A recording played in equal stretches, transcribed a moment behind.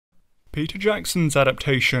Peter Jackson's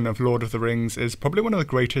adaptation of Lord of the Rings is probably one of the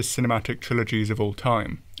greatest cinematic trilogies of all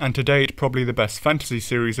time, and to date probably the best fantasy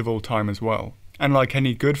series of all time as well. And like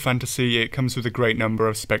any good fantasy, it comes with a great number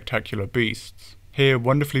of spectacular beasts, here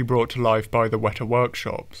wonderfully brought to life by the Weta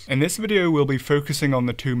workshops. In this video we'll be focusing on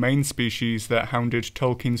the two main species that hounded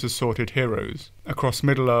Tolkien's assorted heroes across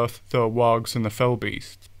Middle-earth, the wargs and the fell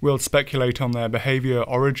beasts. We'll speculate on their behaviour,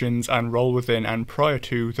 origins and role within and prior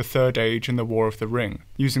to the Third Age and the War of the Ring,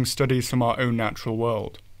 using studies from our own natural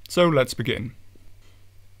world. So let's begin.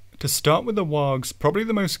 To start with the wargs, probably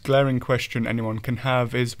the most glaring question anyone can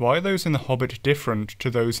have is why are those in The Hobbit different to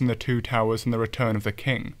those in The Two Towers and The Return of the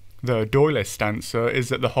King? The doylist answer is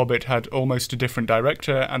that The Hobbit had almost a different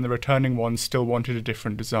director and the returning one still wanted a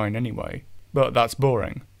different design anyway. But that's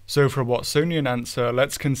boring. So for a Watsonian answer,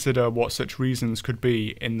 let's consider what such reasons could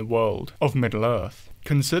be in the world of Middle-earth.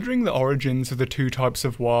 Considering the origins of the two types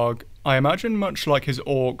of warg, I imagine much like his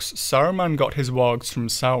orcs, Saruman got his wargs from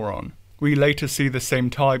Sauron. We later see the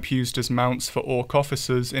same type used as mounts for orc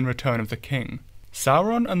officers in Return of the King.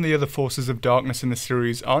 Sauron and the other forces of darkness in the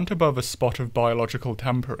series aren't above a spot of biological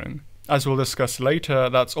tampering. As we'll discuss later,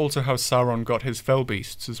 that's also how Sauron got his fell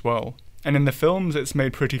beasts as well. And in the films it's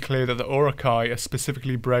made pretty clear that the Uruk-hai are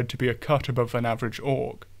specifically bred to be a cut above an average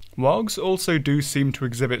orc. Wargs also do seem to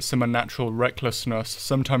exhibit some unnatural recklessness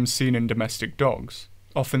sometimes seen in domestic dogs,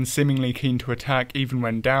 often seemingly keen to attack even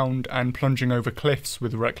when downed and plunging over cliffs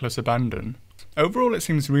with reckless abandon. Overall, it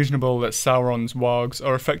seems reasonable that Sauron's wargs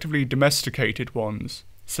are effectively domesticated ones,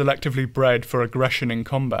 selectively bred for aggression in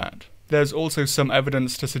combat. There's also some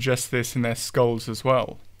evidence to suggest this in their skulls as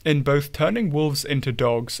well. In both turning wolves into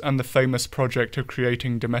dogs and the famous project of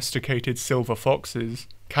creating domesticated silver foxes,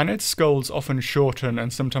 canid skulls often shorten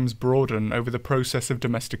and sometimes broaden over the process of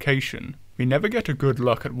domestication. We never get a good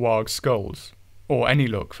look at warg skulls, or any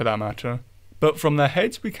look for that matter. But from their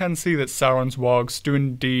heads we can see that Sauron's wargs do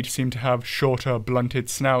indeed seem to have shorter, blunted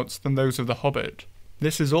snouts than those of the Hobbit.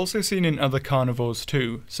 This is also seen in other carnivores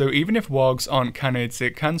too, so even if wargs aren't canids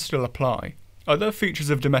it can still apply. Other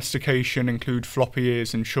features of domestication include floppy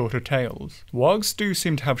ears and shorter tails. Wargs do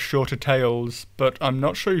seem to have shorter tails, but I'm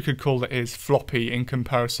not sure you could call their ears floppy in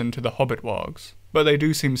comparison to the Hobbit wargs, but they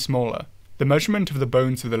do seem smaller. The measurement of the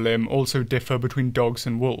bones of the limb also differ between dogs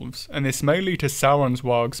and wolves, and this may lead to Sauron's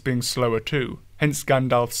wargs being slower too, hence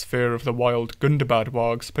Gandalf's fear of the wild Gundabad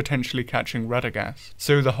wargs potentially catching Radagast.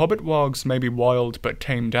 So the Hobbit wargs may be wild but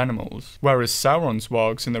tamed animals, whereas Sauron's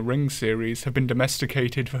wargs in the Ring series have been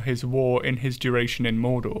domesticated for his war in his duration in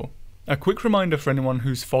Mordor. A quick reminder for anyone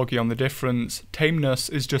who's foggy on the difference, tameness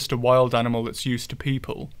is just a wild animal that's used to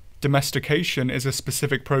people. Domestication is a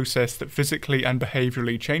specific process that physically and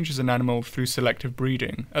behaviourally changes an animal through selective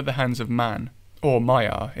breeding at the hands of man, or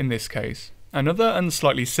Maiar in this case. Another and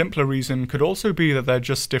slightly simpler reason could also be that they're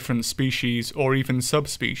just different species or even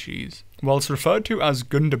subspecies. Whilst referred to as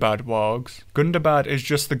Gundabad wargs, Gundabad is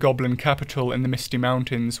just the goblin capital in the Misty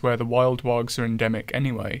Mountains where the wild wargs are endemic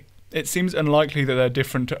anyway. It seems unlikely that they're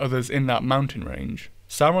different to others in that mountain range.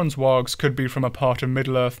 Sauron's wargs could be from a part of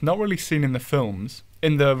Middle-earth not really seen in the films.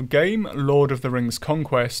 In the game Lord of the Rings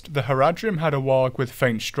Conquest, the Haradrim had a warg with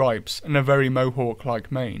faint stripes and a very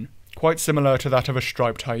mohawk-like mane, quite similar to that of a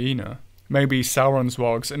striped hyena. Maybe Sauron's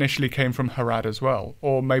wargs initially came from Harad as well,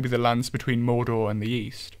 or maybe the lands between Mordor and the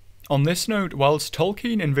east. On this note, whilst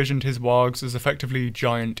Tolkien envisioned his wargs as effectively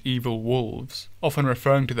giant evil wolves, often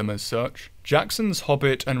referring to them as such, Jackson's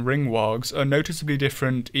Hobbit and Ring wargs are noticeably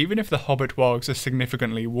different even if the Hobbit wargs are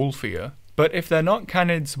significantly wolfier. But if they're not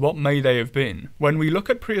canids, what may they have been? When we look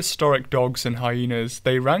at prehistoric dogs and hyenas,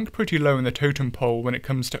 they rank pretty low in the totem pole when it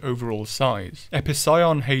comes to overall size.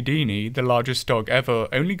 Epicyon haydeni, the largest dog ever,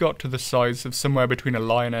 only got to the size of somewhere between a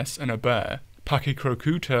lioness and a bear.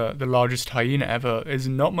 Pachycrocuta, the largest hyena ever, is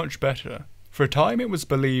not much better. For a time it was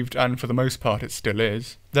believed, and for the most part it still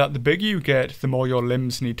is, that the bigger you get, the more your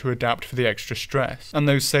limbs need to adapt for the extra stress, and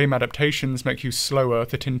those same adaptations make you slower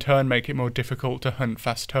that in turn make it more difficult to hunt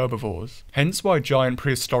fast herbivores. Hence why giant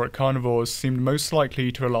prehistoric carnivores seemed most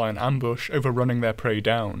likely to rely on ambush over running their prey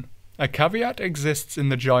down. A caveat exists in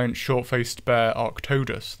the giant short-faced bear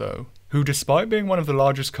Arctodus though, who despite being one of the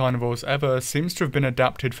largest carnivores ever seems to have been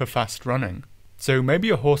adapted for fast running. So maybe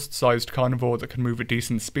a horse-sized carnivore that can move at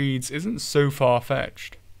decent speeds isn't so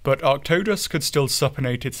far-fetched. But Arctodus could still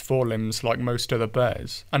supinate its forelimbs like most other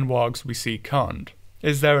bears, and wargs we see can't.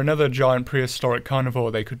 Is there another giant prehistoric carnivore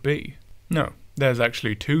they could be? No, there's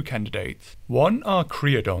actually two candidates. One are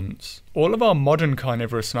creodonts. All of our modern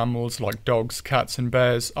carnivorous mammals like dogs, cats and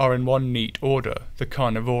bears are in one neat order, the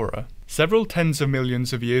Carnivora. Several tens of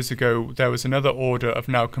millions of years ago there was another order of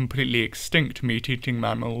now completely extinct meat-eating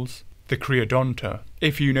mammals, the Creodonta.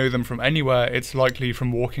 If you know them from anywhere, it's likely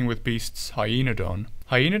from Walking with Beasts' Hyaenodon.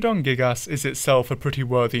 Hyaenodon gigas is itself a pretty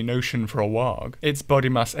worthy notion for a warg. Its body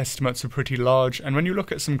mass estimates are pretty large, and when you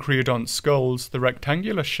look at some Creodont skulls, the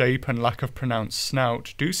rectangular shape and lack of pronounced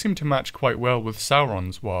snout do seem to match quite well with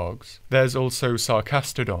Sauron's wargs. There's also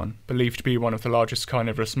Sarcastodon, believed to be one of the largest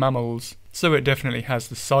carnivorous mammals, so it definitely has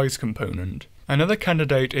the size component. Another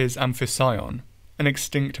candidate is Amphicyon, an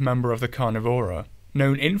extinct member of the Carnivora.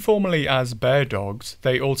 Known informally as bear dogs,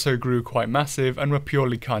 they also grew quite massive and were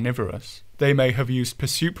purely carnivorous. They may have used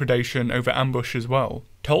pursuit predation over ambush as well.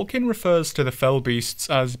 Tolkien refers to the fell beasts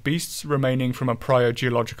as beasts remaining from a prior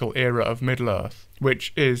geological era of Middle-earth,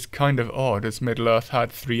 which is kind of odd as Middle-earth had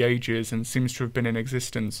 3 ages and seems to have been in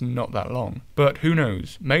existence not that long. But who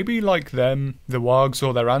knows, maybe like them, the wargs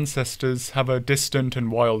or their ancestors have a distant and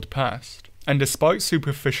wild past. And despite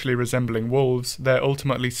superficially resembling wolves, they're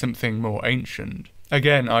ultimately something more ancient.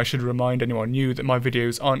 Again, I should remind anyone new that my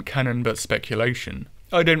videos aren't canon but speculation.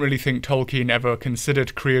 I don't really think Tolkien ever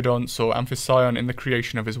considered Creodonts or Amphicyon in the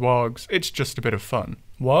creation of his wargs, it's just a bit of fun.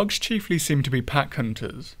 Wargs chiefly seem to be pack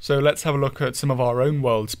hunters, so let's have a look at some of our own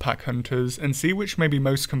world's pack hunters and see which may be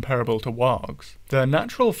most comparable to wargs. The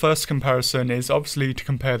natural first comparison is obviously to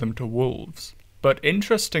compare them to wolves. But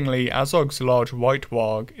interestingly, Azog's large white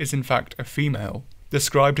warg is in fact a female,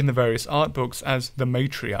 described in the various art books as the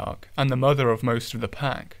matriarch and the mother of most of the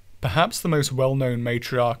pack. Perhaps the most well-known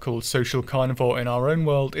matriarchal social carnivore in our own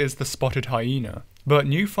world is the spotted hyena, but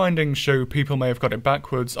new findings show people may have got it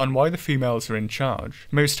backwards on why the females are in charge.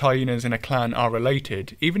 Most hyenas in a clan are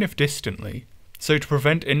related, even if distantly. So to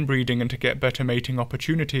prevent inbreeding and to get better mating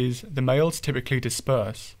opportunities, the males typically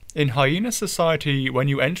disperse. In hyena society, when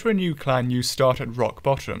you enter a new clan you start at rock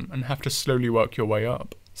bottom and have to slowly work your way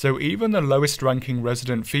up. So even the lowest ranking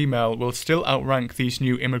resident female will still outrank these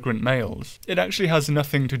new immigrant males. It actually has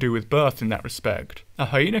nothing to do with birth in that respect. A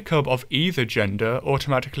hyena cub of either gender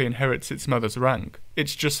automatically inherits its mother's rank.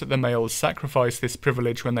 It's just that the males sacrifice this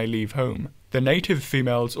privilege when they leave home. The native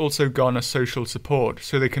females also garner social support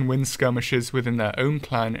so they can win skirmishes within their own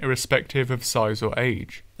clan irrespective of size or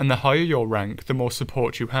age. And the higher your rank, the more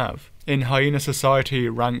support you have. In hyena society,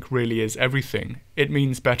 rank really is everything. It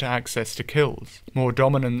means better access to kills, more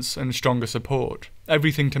dominance and stronger support.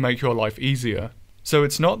 Everything to make your life easier. So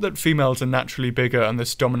it's not that females are naturally bigger and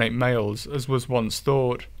thus dominate males, as was once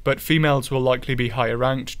thought, but females will likely be higher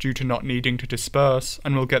ranked due to not needing to disperse,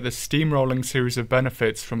 and will get the steamrolling series of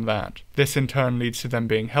benefits from that. This in turn leads to them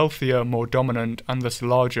being healthier, more dominant, and thus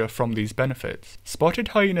larger from these benefits. Spotted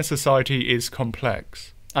hyena society is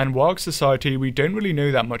complex, and warg society we don't really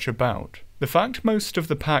know that much about. The fact most of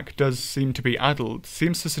the pack does seem to be adult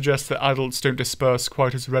seems to suggest that adults don't disperse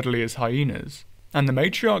quite as readily as hyenas. And the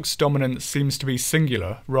matriarch's dominance seems to be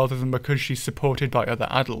singular, rather than because she's supported by other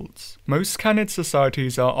adults. Most canid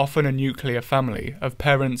societies are often a nuclear family, of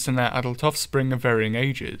parents and their adult offspring of varying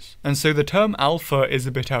ages, and so the term alpha is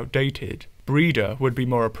a bit outdated. Breeder would be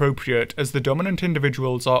more appropriate, as the dominant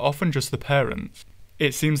individuals are often just the parents.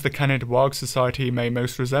 It seems the canid warg society may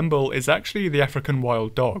most resemble is actually the African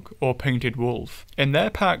wild dog, or painted wolf. In their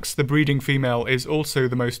packs, the breeding female is also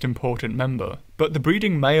the most important member, but the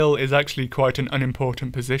breeding male is actually quite an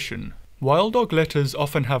unimportant position. Wild dog litters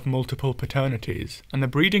often have multiple paternities, and the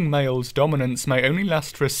breeding male's dominance may only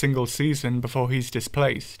last for a single season before he's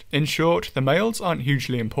displaced. In short, the males aren't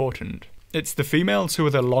hugely important. It's the females who are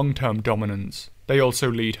the long-term dominants. They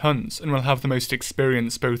also lead hunts, and will have the most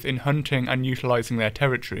experience both in hunting and utilising their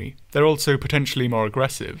territory. They're also potentially more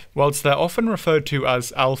aggressive. Whilst they're often referred to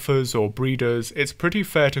as alphas or breeders, it's pretty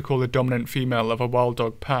fair to call the dominant female of a wild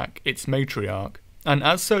dog pack its matriarch, and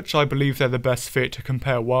as such I believe they're the best fit to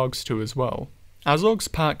compare wargs to as well. Azog's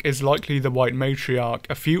pack is likely the white matriarch,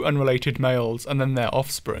 a few unrelated males, and then their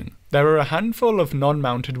offspring. There are a handful of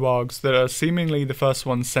non-mounted wargs that are seemingly the first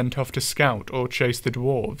ones sent off to scout or chase the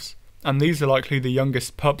dwarves, and these are likely the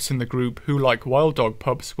youngest pups in the group who, like wild dog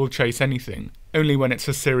pups, will chase anything. Only when it's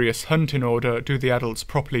a serious hunt in order do the adults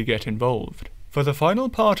properly get involved. For the final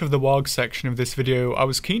part of the warg section of this video, I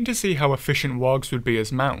was keen to see how efficient wargs would be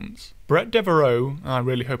as mounts. Brett Devereaux, I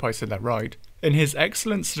really hope I said that right, in his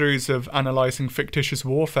excellent series of analysing fictitious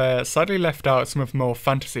warfare, sadly left out some of the more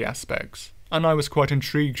fantasy aspects, and I was quite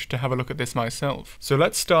intrigued to have a look at this myself. So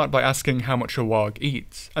let's start by asking how much a warg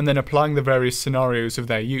eats, and then applying the various scenarios of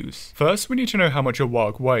their use. First, we need to know how much a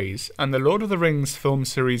warg weighs, and the Lord of the Rings film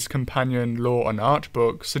series companion lore and art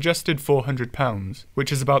book suggested 400 pounds,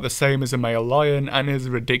 which is about the same as a male lion and is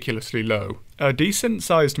ridiculously low. A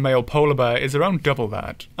decent-sized male polar bear is around double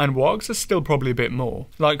that, and wargs are still probably a bit more,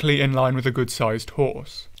 likely in line with a good-sized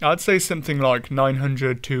horse. I'd say something like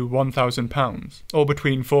 900 to 1,000 pounds, or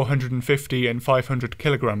between 450 and 500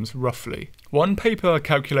 kilograms roughly. One paper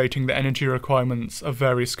calculating the energy requirements of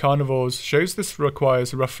various carnivores shows this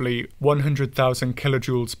requires roughly 100,000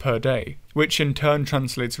 kilojoules per day, which in turn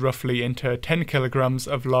translates roughly into 10 kilograms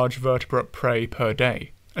of large vertebrate prey per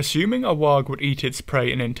day. Assuming a warg would eat its prey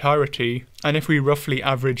in entirety, and if we roughly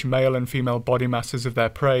average male and female body masses of their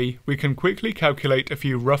prey, we can quickly calculate a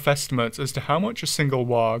few rough estimates as to how much a single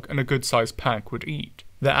warg and a good-sized pack would eat.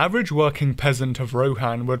 The average working peasant of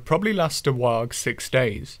Rohan would probably last a warg 6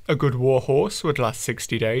 days, a good war horse would last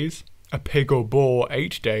 60 days, a pig or boar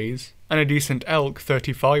 8 days, and a decent elk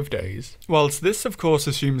 35 days. Whilst this of course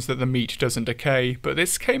assumes that the meat doesn't decay, but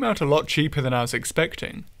this came out a lot cheaper than I was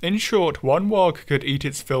expecting. In short, one warg could eat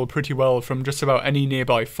its fill pretty well from just about any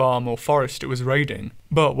nearby farm or forest it was raiding.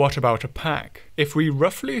 But what about a pack? If we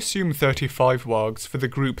roughly assume 35 wargs for the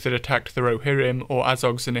group that attacked the Rohirrim or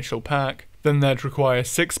Azog's initial pack, then they'd require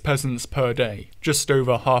 6 peasants per day, just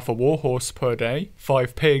over half a warhorse per day,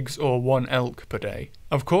 5 pigs or 1 elk per day.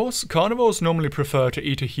 Of course, carnivores normally prefer to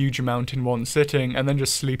eat a huge amount in one sitting and then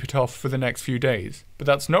just sleep it off for the next few days, but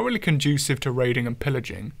that's not really conducive to raiding and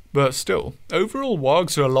pillaging. But still, overall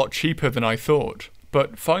wargs are a lot cheaper than I thought.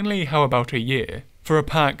 But finally, how about a year? For a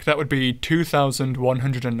pack, that would be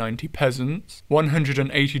 2,190 peasants,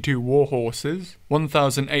 182 warhorses,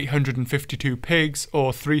 1,852 pigs,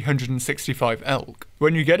 or 365 elk.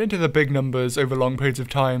 When you get into the big numbers over long periods of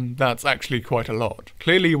time, that's actually quite a lot.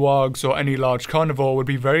 Clearly, wargs or any large carnivore would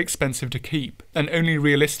be very expensive to keep, and only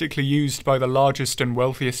realistically used by the largest and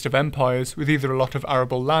wealthiest of empires with either a lot of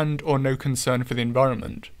arable land or no concern for the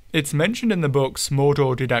environment. It's mentioned in the books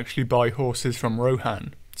Mordor did actually buy horses from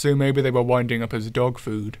Rohan, so maybe they were winding up as dog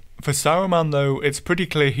food. For Saruman though, it's pretty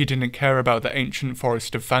clear he didn't care about the ancient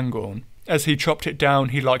forest of Fangorn. As he chopped it down,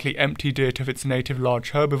 he likely emptied it of its native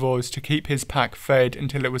large herbivores to keep his pack fed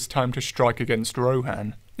until it was time to strike against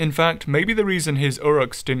Rohan. In fact, maybe the reason his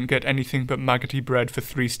Uruks didn't get anything but maggoty bread for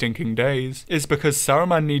 3 stinking days is because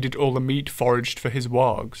Saruman needed all the meat foraged for his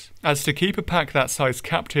wargs, as to keep a pack that size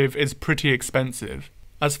captive is pretty expensive.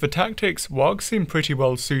 As for tactics, wargs seem pretty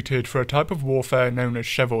well suited for a type of warfare known as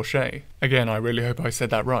chevauchée. Again, I really hope I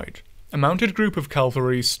said that right. A mounted group of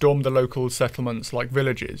cavalry storm the local settlements like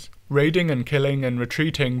villages, raiding and killing and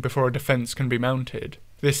retreating before a defence can be mounted.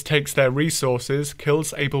 This takes their resources,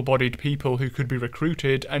 kills able-bodied people who could be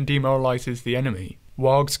recruited, and demoralises the enemy.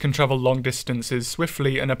 Wargs can travel long distances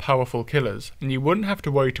swiftly and are powerful killers, and you wouldn't have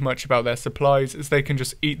to worry too much about their supplies as they can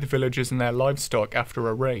just eat the villagers and their livestock after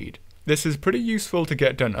a raid. This is pretty useful to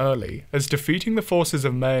get done early, as defeating the forces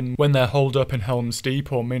of men when they're holed up in Helm's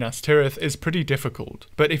Deep or Minas Tirith is pretty difficult,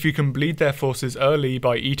 but if you can bleed their forces early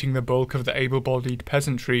by eating the bulk of the able-bodied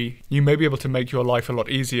peasantry, you may be able to make your life a lot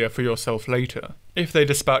easier for yourself later. If they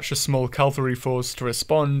dispatch a small cavalry force to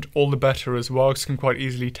respond, all the better, as wargs can quite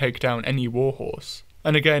easily take down any warhorse.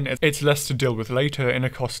 And again, it's less to deal with later in a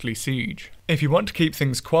costly siege. If you want to keep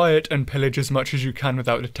things quiet and pillage as much as you can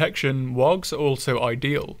without detection, wargs are also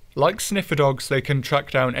ideal. Like sniffer dogs, they can track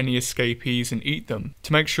down any escapees and eat them,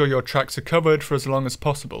 to make sure your tracks are covered for as long as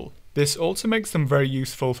possible. This also makes them very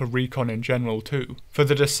useful for recon in general too. For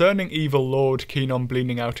the discerning evil lord keen on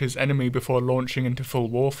bleeding out his enemy before launching into full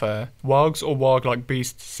warfare, wargs or warg-like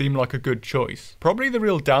beasts seem like a good choice. Probably the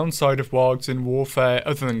real downside of wargs in warfare,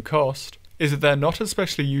 other than cost, is that they're not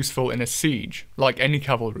especially useful in a siege, like any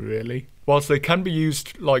cavalry really. Whilst they can be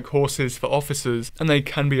used like horses for officers, and they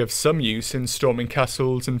can be of some use in storming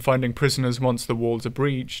castles and finding prisoners once the walls are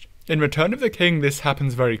breached, in Return of the King this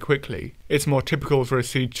happens very quickly. It's more typical for a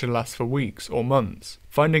siege to last for weeks or months.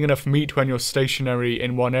 Finding enough meat when you're stationary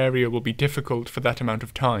in one area will be difficult for that amount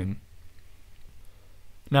of time.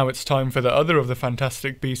 Now it's time for the other of the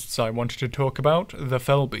fantastic beasts I wanted to talk about, the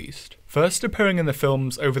Fell Beast. First appearing in the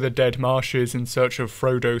films Over the Dead Marshes in search of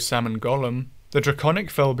Frodo, Sam and Gollum, the draconic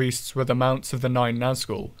Fell Beasts were the mounts of the 9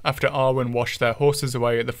 Nazgul, after Arwen washed their horses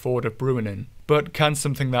away at the ford of Bruinen. But can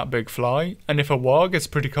something that big fly? And if a warg is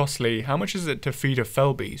pretty costly, how much is it to feed a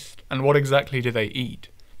Fell Beast? And what exactly do they eat?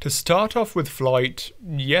 To start off with flight,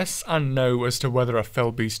 yes and no as to whether a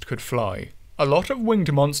Fell Beast could fly. A lot of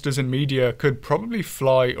winged monsters in media could probably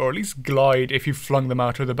fly, or at least glide if you flung them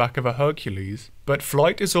out of the back of a Hercules. But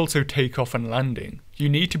flight is also takeoff and landing. You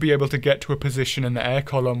need to be able to get to a position in the air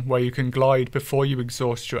column where you can glide before you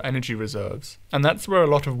exhaust your energy reserves. And that's where a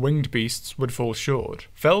lot of winged beasts would fall short.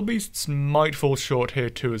 Fell beasts might fall short here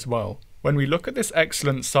too as well. When we look at this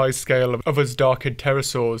excellent size scale of Darkid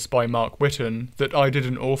pterosaurs by Mark Whitten that I did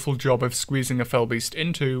an awful job of squeezing a fell beast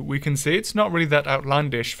into, we can see it's not really that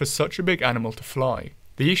outlandish for such a big animal to fly.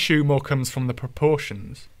 The issue more comes from the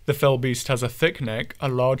proportions. The fell beast has a thick neck, a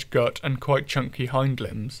large gut, and quite chunky hind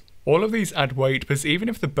limbs. All of these add weight, because even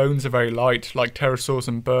if the bones are very light, like pterosaurs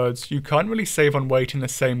and birds, you can't really save on weight in the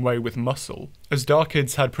same way with muscle, as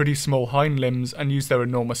Darkids had pretty small hind limbs and used their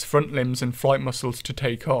enormous front limbs and flight muscles to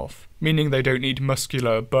take off, meaning they don't need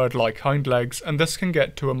muscular, bird-like hind legs and thus can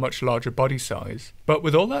get to a much larger body size. But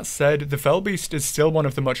with all that said, the fell beast is still one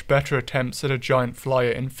of the much better attempts at a giant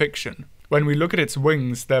flyer in fiction. When we look at its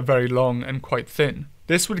wings, they're very long and quite thin.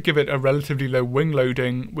 This would give it a relatively low wing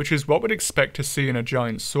loading, which is what we'd expect to see in a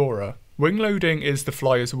giant soarer. Wing loading is the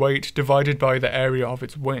flyer's weight divided by the area of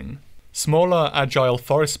its wing. Smaller, agile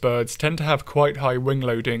forest birds tend to have quite high wing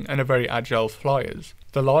loading and are very agile flyers.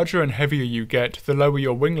 The larger and heavier you get, the lower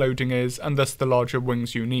your wing loading is, and thus the larger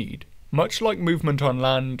wings you need. Much like movement on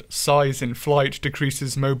land, size in flight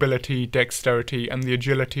decreases mobility, dexterity, and the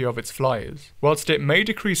agility of its flyers. Whilst it may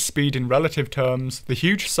decrease speed in relative terms, the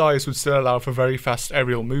huge size would still allow for very fast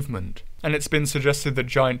aerial movement, and it's been suggested that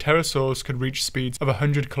giant pterosaurs could reach speeds of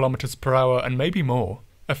 100 km per hour and maybe more.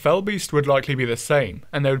 A fell beast would likely be the same,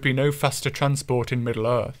 and there would be no faster transport in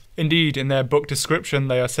Middle-earth. Indeed, in their book description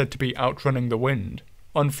they are said to be outrunning the wind.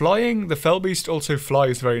 On flying, the fell beast also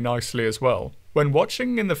flies very nicely as well. When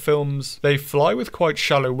watching in the films, they fly with quite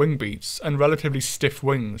shallow wing beats and relatively stiff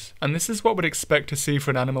wings, and this is what we'd expect to see for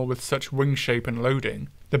an animal with such wing shape and loading.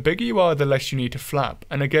 The bigger you are, the less you need to flap,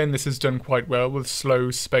 and again this is done quite well with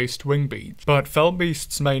slow, spaced wing beats. But fell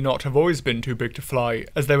beasts may not have always been too big to fly,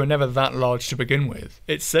 as they were never that large to begin with.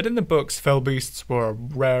 It's said in the books fell beasts were a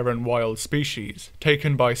rare and wild species,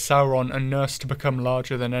 taken by Sauron and nursed to become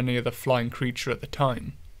larger than any other flying creature at the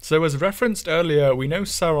time. So as referenced earlier, we know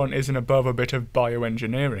Sauron isn't above a bit of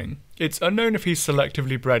bioengineering. It's unknown if he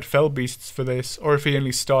selectively bred fell beasts for this, or if he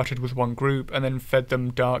only started with one group and then fed them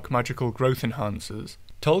dark magical growth enhancers.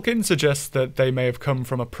 Tolkien suggests that they may have come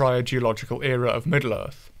from a prior geological era of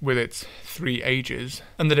Middle-earth, with its 3 ages,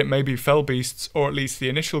 and that it may be fell beasts, or at least the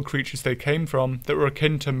initial creatures they came from, that were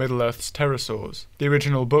akin to Middle-earth's pterosaurs. The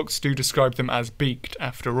original books do describe them as beaked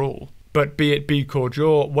after all. But be it beak or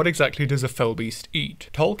jaw, what exactly does a fell beast eat?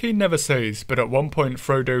 Tolkien never says, but at one point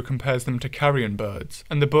Frodo compares them to carrion birds,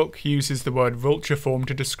 and the book uses the word vulture form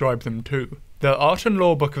to describe them too. The art and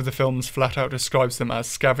lore book of the films flat out describes them as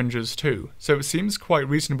scavengers too, so it seems quite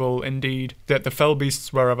reasonable indeed that the fell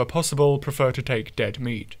beasts wherever possible prefer to take dead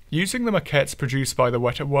meat. Using the maquettes produced by the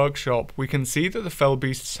Weta workshop, we can see that the fell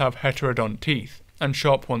beasts have heterodont teeth, and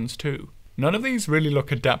sharp ones too. None of these really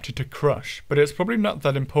look adapted to crush, but it's probably not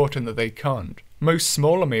that important that they can't. Most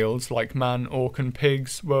smaller meals, like man, orc and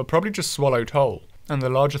pigs, were probably just swallowed whole, and the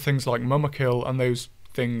larger things like mummakill and those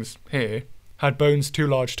things here had bones too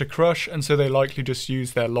large to crush, and so they likely just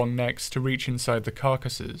used their long necks to reach inside the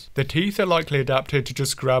carcasses. The teeth are likely adapted to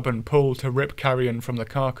just grab and pull to rip carrion from the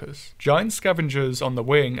carcass. Giant scavengers on the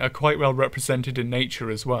wing are quite well represented in nature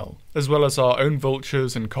as well. As well as our own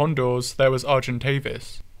vultures and condors, there was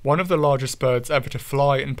Argentavis, one of the largest birds ever to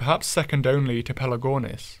fly and perhaps second only to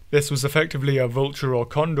Pelagornis. This was effectively a vulture or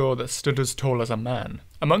condor that stood as tall as a man.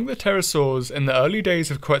 Among the pterosaurs, in the early days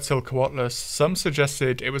of Quetzalcoatlus, some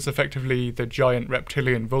suggested it was effectively the giant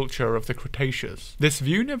reptilian vulture of the Cretaceous. This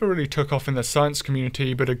view never really took off in the science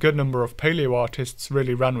community, but a good number of paleo artists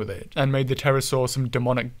really ran with it, and made the pterosaur some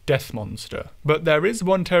demonic death monster. But there is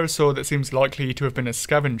one pterosaur that seems likely to have been a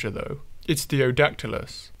scavenger though. It's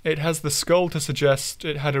Deodactylus. It has the skull to suggest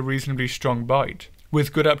it had a reasonably strong bite,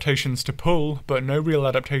 with good adaptations to pull, but no real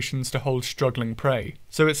adaptations to hold struggling prey.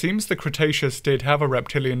 So it seems the Cretaceous did have a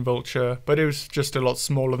reptilian vulture, but it was just a lot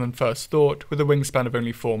smaller than first thought, with a wingspan of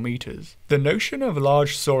only 4 meters. The notion of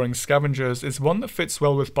large soaring scavengers is one that fits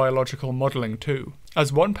well with biological modelling too,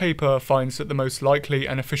 as one paper finds that the most likely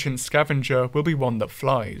and efficient scavenger will be one that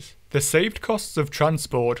flies. The saved costs of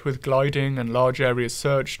transport with gliding and large areas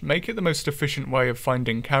searched make it the most efficient way of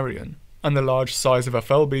finding carrion, and the large size of a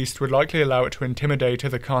fell beast would likely allow it to intimidate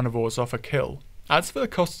other carnivores off a kill. As for the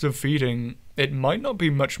costs of feeding, it might not be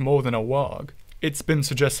much more than a warg. It's been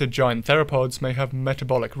suggested giant theropods may have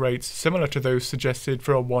metabolic rates similar to those suggested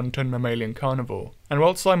for a 1-ton mammalian carnivore. And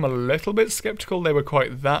whilst I'm a little bit skeptical they were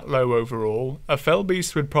quite that low overall, a fell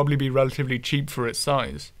beast would probably be relatively cheap for its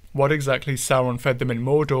size. What exactly Sauron fed them in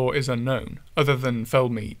Mordor is unknown, other than fell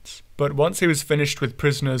meats. But once he was finished with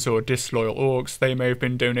prisoners or disloyal orcs, they may have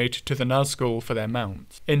been donated to the Nazgul for their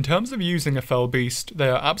mounts. In terms of using a fell beast, they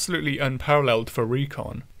are absolutely unparalleled for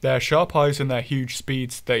recon. Their sharp eyes and their huge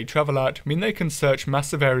speeds they travel at mean they can search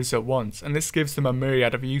massive areas at once, and this gives them a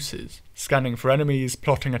myriad of uses. Scanning for enemies,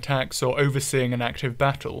 plotting attacks, or overseeing an active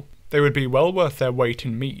battle. They would be well worth their weight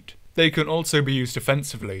in meat. They can also be used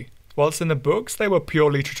offensively. Whilst in the books they were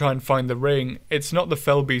purely to try and find the ring, it's not the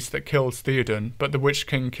Fellbeast that kills Theoden, but the Witch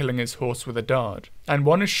King killing his horse with a dart, and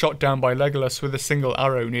one is shot down by Legolas with a single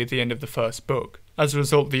arrow near the end of the first book. As a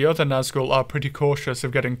result, the other Nazgul are pretty cautious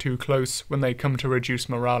of getting too close when they come to reduce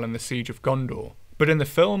morale in the Siege of Gondor. But in the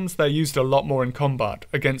films, they're used a lot more in combat,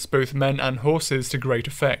 against both men and horses to great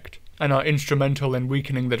effect, and are instrumental in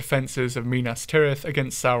weakening the defences of Minas Tirith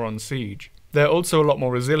against Sauron's siege. They're also a lot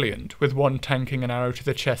more resilient, with one tanking an arrow to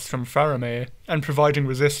the chest from Faramir, and providing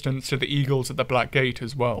resistance to the eagles at the Black Gate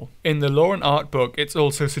as well. In the lore and art book, it's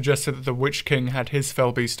also suggested that the Witch King had his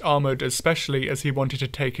Fellbeast armoured especially as he wanted to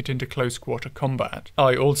take it into close quarter combat.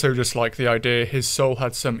 I also just like the idea his soul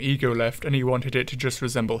had some ego left and he wanted it to just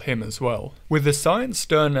resemble him as well. With the science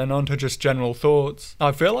done and onto just general thoughts,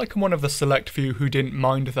 I feel like I'm one of the select few who didn't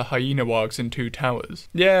mind the hyena wargs in Two Towers.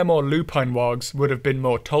 Yeah, more lupine wargs would have been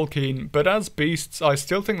more Tolkien, but as beasts I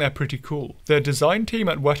still think they're pretty cool. Their design team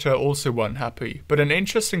at Weta also weren't happy, but an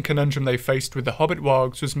interesting conundrum they faced with the Hobbit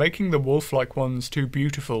wargs was making the wolf-like ones too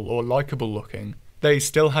beautiful or likeable looking. They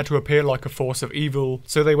still had to appear like a force of evil,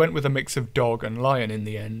 so they went with a mix of dog and lion in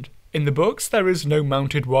the end. In the books, there is no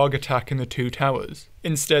mounted warg attack in the Two Towers.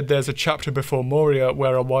 Instead, there's a chapter before Moria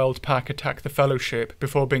where a wild pack attack the Fellowship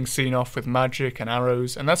before being seen off with magic and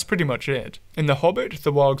arrows, and that's pretty much it. In The Hobbit,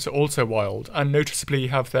 the wargs are also wild, and noticeably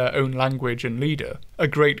have their own language and leader, a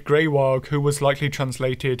great grey warg who was likely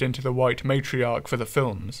translated into the White Matriarch for the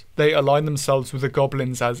films. They align themselves with the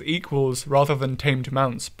goblins as equals rather than tamed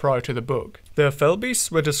mounts prior to the book. The Fellbeasts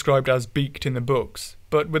were described as beaked in the books,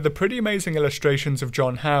 but with the pretty amazing illustrations of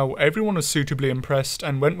John Howe, everyone was suitably impressed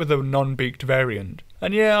and went with a non-beaked variant.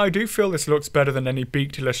 And yeah, I do feel this looks better than any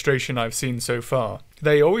beaked illustration I've seen so far.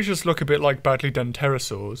 They always just look a bit like badly done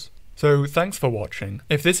pterosaurs. So thanks for watching.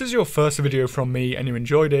 If this is your first video from me and you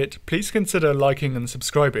enjoyed it, please consider liking and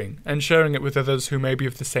subscribing, and sharing it with others who may be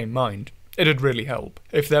of the same mind. It'd really help.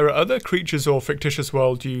 If there are other creatures or fictitious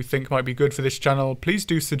world you think might be good for this channel, please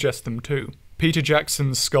do suggest them too. Peter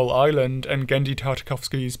Jackson's Skull Island and Genndy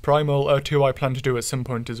Tartakovsky's Primal are two I plan to do at some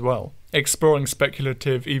point as well. Exploring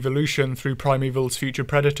speculative evolution through Primeval's future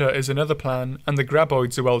predator is another plan, and the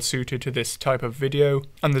Graboids are well suited to this type of video,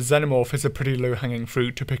 and the Xenomorph is a pretty low-hanging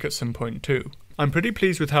fruit to pick at some point too. I'm pretty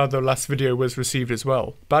pleased with how the last video was received as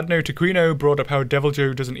well. Badno Taquino brought up how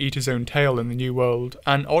Deviljho doesn't eat his own tail in the New World,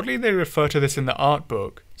 and oddly they refer to this in the art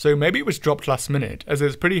book, so maybe it was dropped last minute, as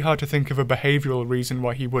it's pretty hard to think of a behavioural reason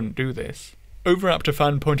why he wouldn't do this.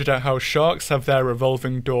 Overaptor pointed out how sharks have their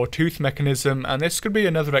revolving door tooth mechanism, and this could be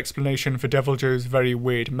another explanation for Deviljho's very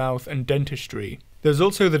weird mouth and dentistry. There's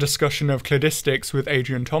also the discussion of cladistics with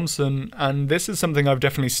Adrian Thompson, and this is something I've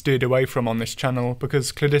definitely steered away from on this channel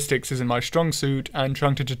because cladistics isn't my strong suit, and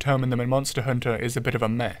trying to determine them in Monster Hunter is a bit of a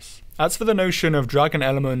mess. As for the notion of dragon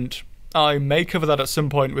element, I may cover that at some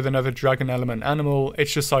point with another dragon element animal,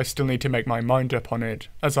 it's just I still need to make my mind up on it,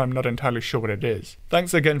 as I'm not entirely sure what it is.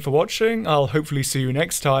 Thanks again for watching, I'll hopefully see you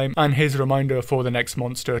next time, and here's a reminder for the next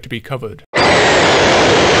monster to be covered.